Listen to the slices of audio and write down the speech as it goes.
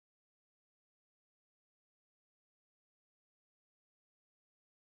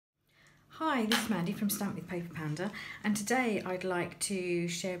Hi, this is Mandy from Stamp With Paper Panda, and today I'd like to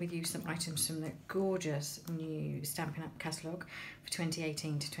share with you some items from the gorgeous new Stampin' Up catalogue for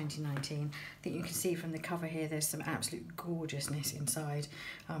 2018 to 2019. I think you can see from the cover here there's some absolute gorgeousness inside.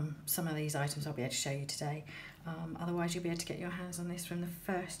 Some of these items I'll be able to show you today. Otherwise you'll be able to get your hands on this from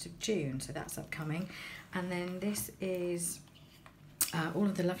the 1st of June, so that's upcoming. And then this is all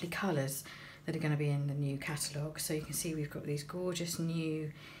of the lovely colours that are going to be in the new catalogue. So you can see we've got these gorgeous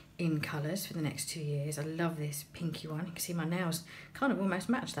new in colours for the next 2 years. I love this pinky one. You can see my nails kind of almost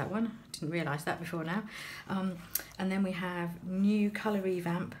match that one. I didn't realise that before now. And then we have new colour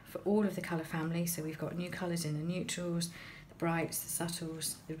revamp for all of the colour family. So we've got new colours in the neutrals, the brights, the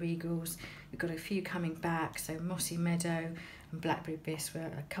subtles, the regals. We've got a few coming back. So Mossy Meadow and Blackberry Bliss were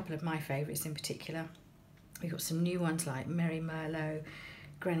a couple of my favourites in particular. We've got some new ones like Merry Merlot,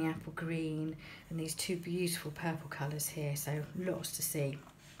 Granny Apple Green, and these two beautiful purple colours here. So lots to see.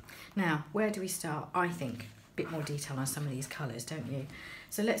 Now, where do we start? I think a bit more detail on some of these colours, don't you?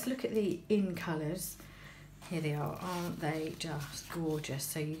 So let's look at the in colours. Here they are, aren't they just gorgeous?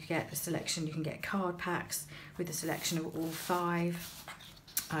 So you get a selection, you can get card packs with a selection of all 5.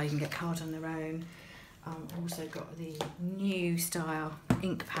 You can get cards on their own. Also got the new style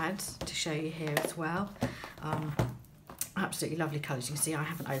ink pads to show you here as well. Absolutely lovely colours. You can see I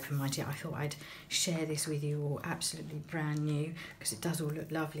haven't opened mine yet. I thought I'd share this with you, all absolutely brand new, because it does all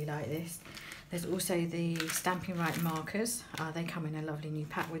look lovely like this. There's also the Stampin' Right markers. They come in a lovely new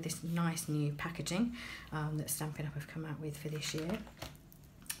pack with this nice new packaging that Stampin' Up have come out with for this year.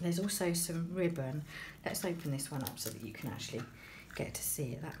 There's also some ribbon. Let's open this one up so that you can actually get to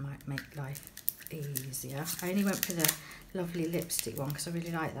see it. That might make life easier. I only went for the lovely lipstick one because I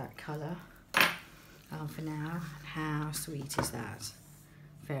really like that colour. For now. How sweet is that?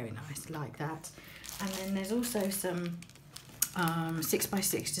 Very nice, like that. And then there's also some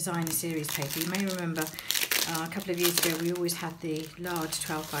 6x6 designer series paper. You may remember a couple of years ago we always had the large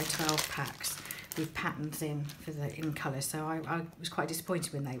 12x12 packs with patterns in for the in colours, so I was quite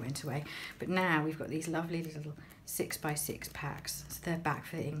disappointed when they went away. But now we've got these lovely little 6x6 packs, so they're back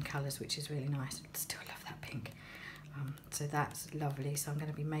for the in colours, which is really nice. I still love that pink. So that's lovely. So I'm going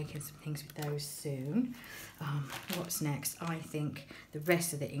to be making some things with those soon. What's next? I think the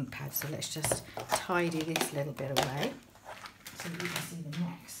rest of the ink pads. So let's just tidy this little bit away so you can see the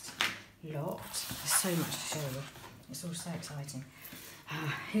next lot. There's so much to show you. It's all so exciting.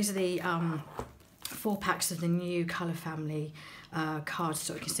 Here's the 4 packs of the new colour family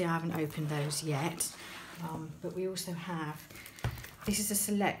cardstock. You can see I haven't opened those yet. But we also have, this is a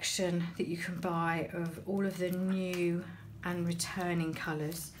selection that you can buy of all of the new and returning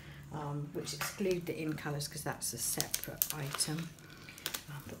colours, which exclude the in colours because that's a separate item.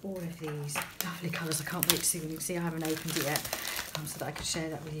 But all of these lovely colours, I can't wait to see them. You can see I haven't opened it yet, so that I could share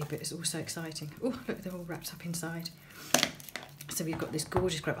that with you, but it's all so exciting. Oh, look, they're all wrapped up inside. So we've got this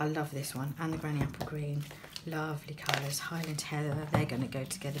gorgeous grape, I love this one, and the Granny Apple Green. Lovely colours, Highland Heather, they're going to go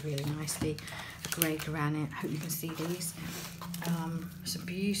together really nicely. Grey Granite, hope you can see these. Some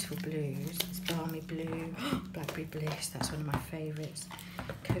beautiful blues, it's Balmy Blue, Blackberry Bliss, that's one of my favourites.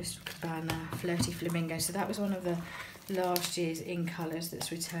 Coastal Cabana, Flirty Flamingo, so that was one of the last year's in colours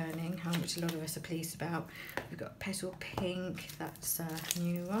that's returning, which a lot of us are pleased about. We've got Petal Pink, that's a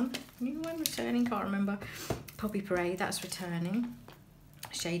new one returning, can't remember. Poppy Parade, that's returning.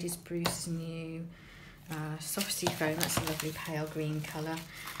 Shaded Spruce is new. Soft Sea Foam, that's a lovely pale green colour.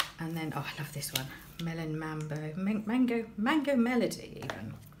 And then, oh, I love this one, Melon Mambo, Mango Melody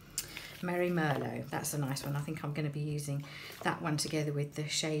even. Merry Merlot, that's a nice one. I think I'm going to be using that one together with the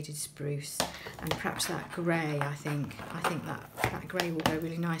Shaded Spruce and perhaps that grey. I think that grey will go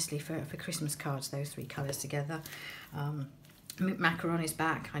really nicely for Christmas cards, those 3 colours together. Macaron is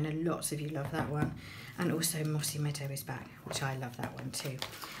back. I know lots of you love that one. And also Mossy Meadow is back, which I love that one too.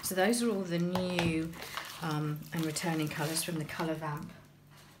 So those are all the new and returning colours from the colour vamp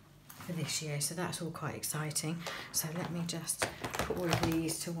for this year. So that's all quite exciting. So let me just put all of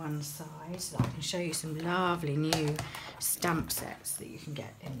these to one side so that I can show you some lovely new stamp sets that you can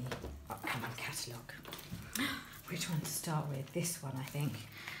get in the upcoming catalogue. Which one to start with? This one, I think.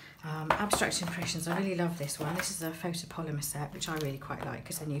 Abstract Impressions, I really love this one. This is a photopolymer set, which I really quite like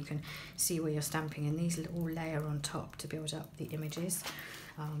because then you can see where you're stamping, and these all layer on top to build up the images.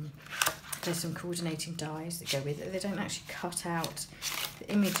 There's some coordinating dies that go with it. They don't actually cut out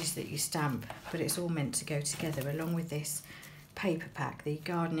the images that you stamp, but it's all meant to go together along with this paper pack, the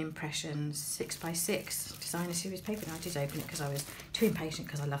Garden Impressions 6x6 designer series paper. And I did open it because I was too impatient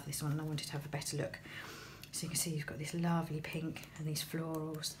because I love this one and I wanted to have a better look. So you can see you've got this lovely pink and these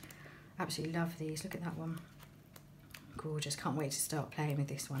florals. Absolutely love these. Look at that one. gorgeous. Can't wait to start playing with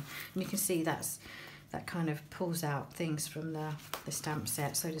this one. And you can see that kind of pulls out things from the stamp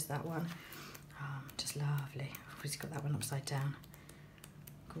set. So does that one. Just lovely. I've always got that one upside down.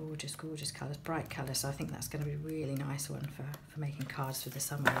 Gorgeous, gorgeous colours, bright colours. So I think that's going to be a really nice one for making cards for the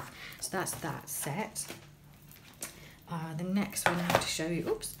summer with. So that's that set. The next one I have to show you,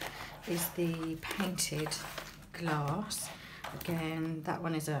 oops, is the painted glass. Again, that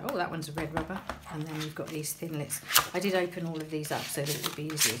one is that one's a red rubber, and then you've got these thin lips. I did open all of these up so that it would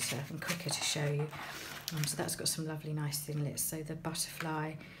be easier and quicker to show you. So that's got some lovely, nice thin lips. So the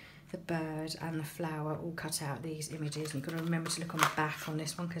butterfly, the bird, and the flower all cut out these images. And you've got to remember to look on the back on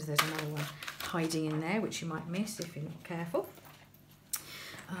this one because there's another one hiding in there which you might miss if you're not careful.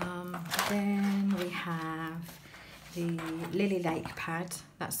 Then we have the Lily Lake pad.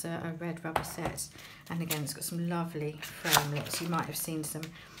 That's a red rubber set, and again it's got some lovely framelits. You might have seen some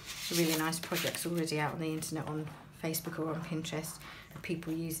really nice projects already out on the internet, on Facebook or on Pinterest, of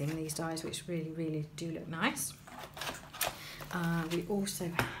people using these dies, which really do look nice. We also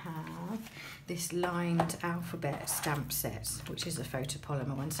have this lined alphabet stamp set, which is a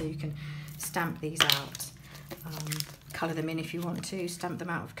photopolymer one, so you can stamp these out, colour them in if you want to, stamp them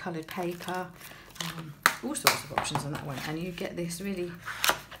out of coloured paper, all sorts of options on that one. And you get this really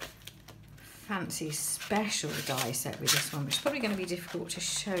fancy special die set with this one, which is probably going to be difficult to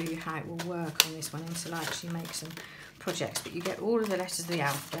show you how it will work on this one until I actually make some projects. But you get all of the letters of the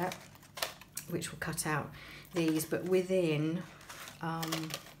alphabet, which will cut out these, but within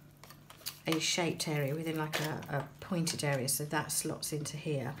a shaped area, within like a pointed area, so that slots into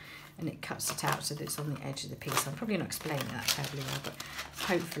here and it cuts it out so that it's on the edge of the piece. I'm probably not explaining that terribly well, but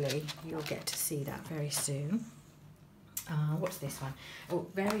hopefully you'll get to see that very soon. What's this one? Oh,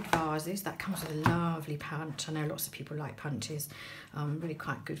 varied vases. That comes with a lovely punch. I know lots of people like punches. Really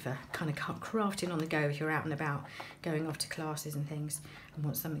quite good for kind of crafting on the go if you're out and about, going off to classes and things and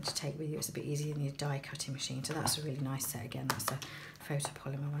want something to take with you. It's a bit easier than your die cutting machine. So that's a really nice set. Again, that's a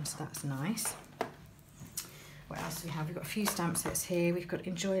photopolymer one, so that's nice. What else do we have? We've got a few stamp sets here. We've got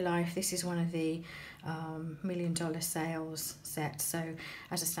Enjoy Life. This is one of the $1 million sales sets. So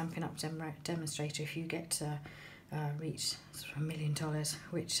as a Stampin' Up demonstrator, if you get to reach sort of $1 million,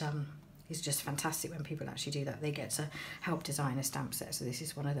 which is just fantastic when people actually do that, they get to help design a stamp set. So this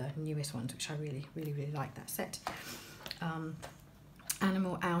is one of the newest ones, which I really like that set.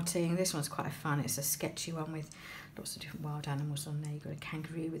 Animal Outing. This one's quite fun. It's a sketchy one with lots of different wild animals on there. You've got a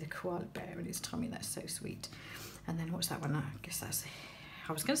kangaroo with a koala bear in its tummy. That's so sweet. And then what's that one? I guess that's,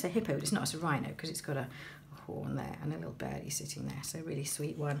 I was going to say hippo, but it's not. It's a rhino because it's got a horn there and a little birdie sitting there. So really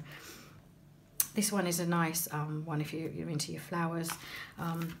sweet one. This one is a nice one if you're into your flowers.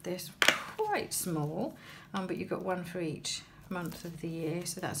 They're quite small, but you've got one for each month of the year,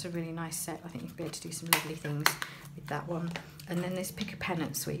 so that's a really nice set. I think you'll be able to do some lovely things with that one. And then there's Pick a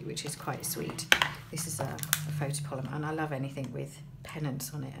Pennant Suite, which is quite sweet. This is a photopolymer, and I love anything with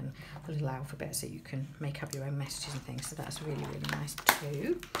pennants on it and the little alphabet, so you can make up your own messages and things. So that's really nice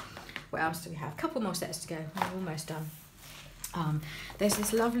too. What else do we have? A couple more sets to go. We're almost done. There's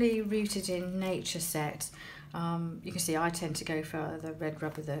this lovely Rooted in Nature set. You can see I tend to go for the red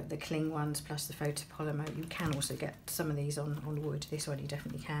rubber, the cling ones, plus the photopolymer. You can also get some of these on wood. This one you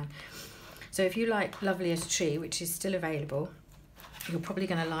definitely can. So if you like Lovely as a Tree, which is still available, you're probably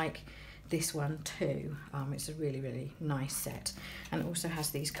going to like this one too. It's a really nice set, and it also has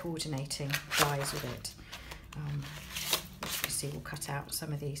these coordinating dies with it, which you can see will cut out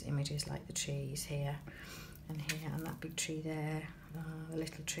some of these images, like the trees here and here, and that big tree there, the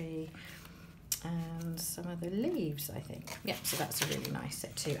little tree, and some of the leaves, I think. Yeah, so that's a really nice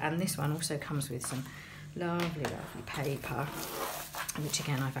set too. And this one also comes with some lovely paper, which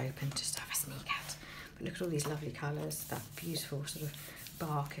again I've opened just to have a sneak at. But look at all these lovely colours, that beautiful sort of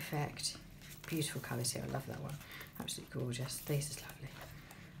bark effect. Beautiful colours here, I love that one. Absolutely gorgeous. This is lovely.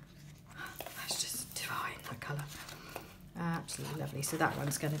 That's just divine, that colour. Absolutely lovely. So that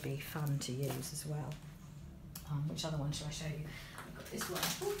one's going to be fun to use as well. Which other one shall I show you? I've got this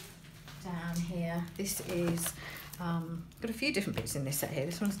one down here. This is got a few different bits in this set here.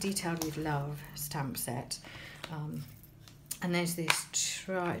 This one's Detailed with Love stamp set, and there's this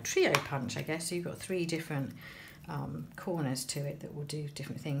trio punch, I guess. So you've got 3 different corners to it that will do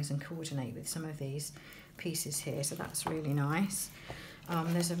different things and coordinate with some of these pieces here. So that's really nice.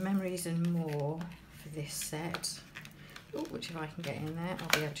 There's a Memories and More for this set. Ooh, which if I can get in there,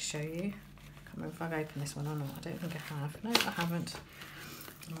 I'll be able to show you. I can't remember if I've opened this one or not. I don't think I have. No, I haven't.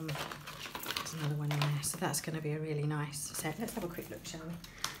 There's another one in there. So that's going to be a really nice set. Let's have a quick look, shall we?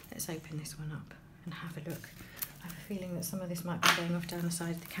 Let's open this one up and have a look. I have a feeling that some of this might be going off down the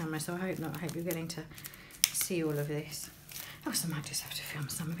side of the camera, so I hope not. I hope you're getting to see all of this. Oh, so I might just have to film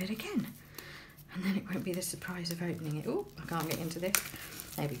some of it again. And then it won't be the surprise of opening it. Oh, I can't get into this.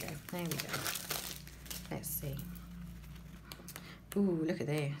 There we go, there we go. Let's see. Ooh, look at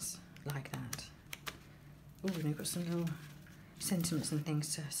this, like that. Ooh, and we've got some little sentiments and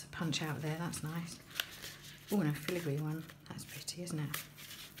things to punch out there, that's nice. Ooh, and a filigree one, that's pretty, isn't it?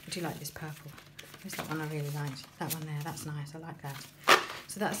 I do like this purple. There's that one I really liked. That one there, that's nice, I like that.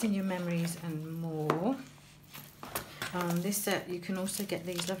 So that's in your memories and more. This set, you can also get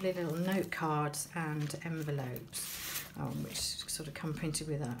these lovely little note cards and envelopes, which sort of come printed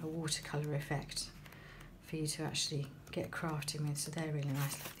with a watercolour effect for you to actually get crafting with. So they're really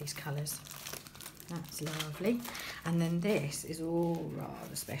nice, like these colours. That's lovely. And then this is all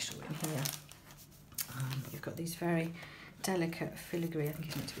rather special in here. You've got these very delicate filigree, I think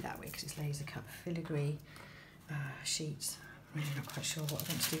it's meant to be that way because it's laser cut filigree sheets. I'm really not quite sure what I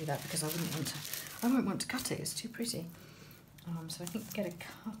want to do with that because I wouldn't want to cut it, it's too pretty. So I think you get a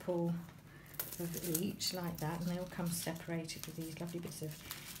couple of each like that, and they all come separated with these lovely bits of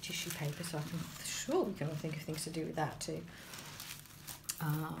tissue paper, so we can all think of things to do with that too.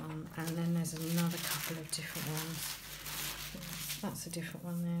 And then there's another couple of different ones. That's a different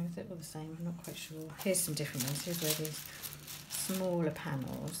one there, is it all the same? I'm not quite sure. Here's some different ones. Here's where these smaller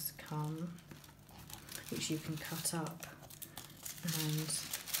panels come, which you can cut up and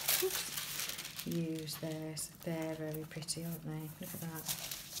use there. So they're very pretty, aren't they? Look at that.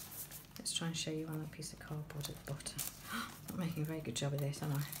 Let's try and show you on a piece of cardboard at the bottom. Not making a very good job of this,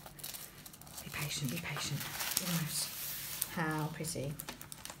 am I? Be patient, be patient. Almost. How pretty.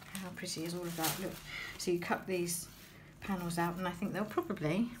 How pretty is all of that? Look, so you cut these panels out, and I think they'll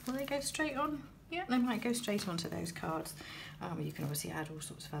probably, will they go straight on? Yeah, they might go straight onto those cards. You can obviously add all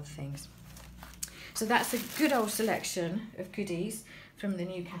sorts of other things. So that's a good old selection of goodies from the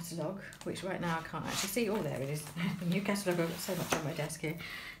new catalogue, which right now I can't actually see. Oh, there it is. The new catalogue. I've got so much on my desk here.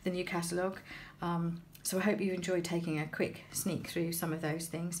 The new catalogue. So I hope you enjoyed taking a quick sneak through some of those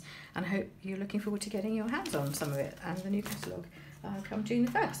things, and I hope you're looking forward to getting your hands on some of it and the new catalogue come June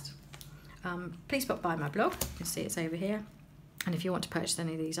the 1st. Please pop by my blog. You can see it's over here. And if you want to purchase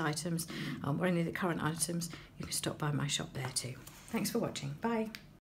any of these items or any of the current items, you can stop by my shop there too. Thanks for watching. Bye.